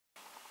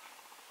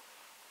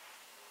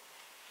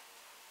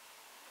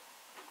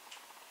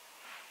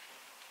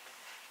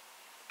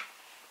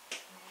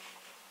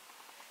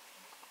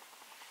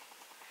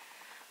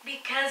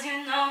Because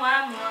you know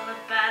I'm all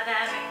about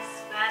that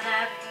bass, about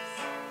that bass.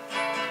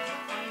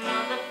 I'm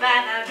all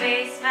about that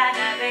bass, about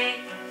that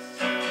bass.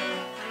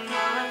 I'm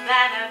all about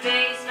that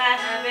bass, about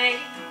that bass.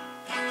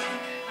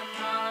 I'm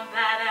all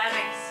about that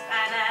bass,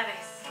 about that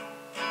bass.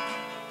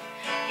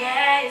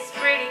 Yeah, it's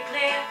pretty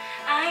clear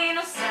I ain't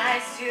no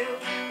size 2,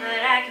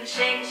 but I can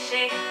shake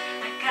it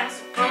like I'm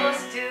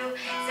supposed to.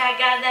 'Cause I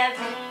got that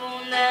boom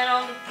boom that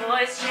all the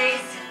boys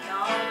chase, in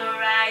all the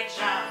right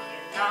junk,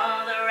 in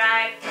all the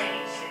right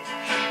places.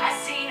 I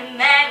seen a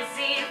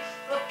magazine,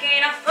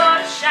 looking at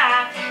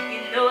Photoshop. You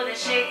know that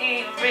shit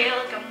ain't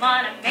real, come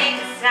on and make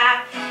it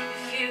stop.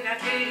 If you got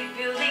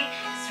beauty,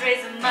 just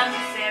raise them up,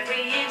 'cause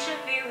every inch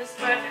of you is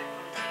perfect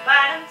from the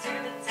bottom to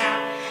the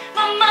top.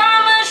 My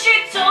mama, she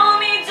told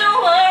me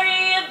don't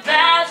worry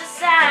about your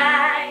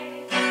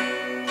size.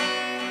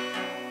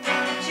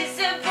 She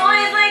said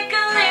boys like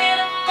a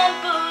little more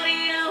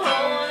booty to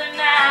hold the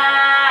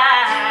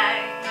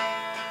night.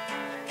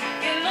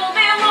 You know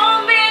there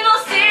won't be no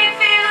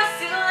stick-figure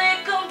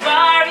silicone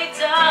Barbie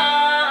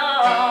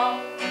doll.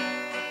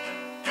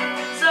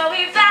 So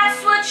if that's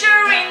what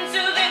you're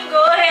into, then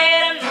go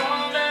ahead and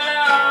move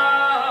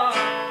along.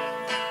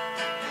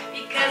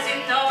 Because you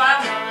know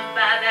I'm all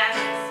about that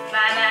bass,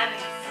 about that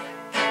bass.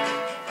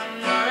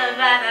 I'm all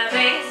about that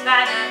bass,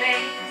 about that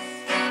bass.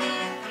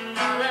 I'm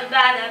all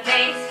about that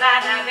bass,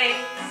 about that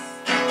bass.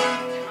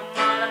 I'm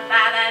all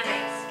about that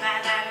bass,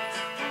 about that bass.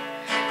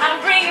 I'm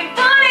bringing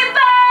booty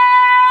back.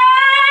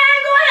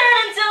 Go ahead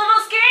and tell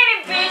those skinny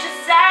bitches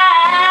I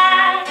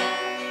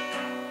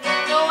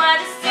know I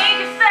just think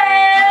you're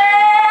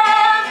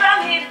fat. But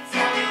I'm here to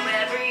tell you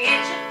every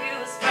inch of you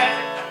is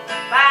perfect from the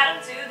bottom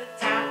to the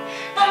top.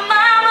 My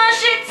mama,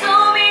 she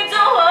told me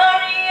don't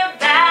worry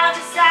about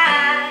your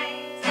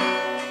size.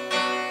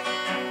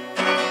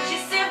 She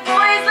said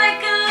boys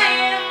like a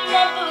little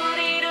more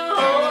booty to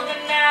hold the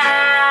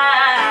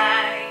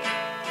night.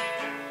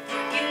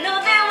 You know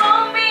there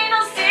won't be no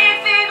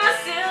stick-figure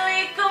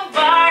silicone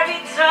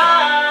Barbie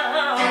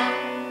doll.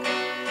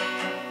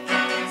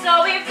 So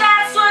if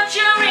that's what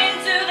you're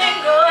into, then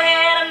go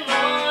ahead and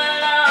move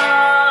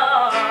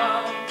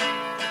along.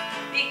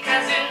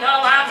 Because you know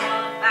I'm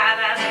all about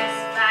that bass,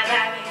 about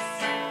that bass.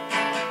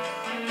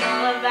 I'm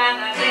all about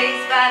that bass,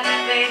 about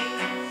that bass.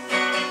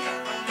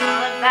 I'm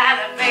all about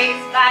that bass,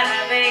 about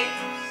that bass.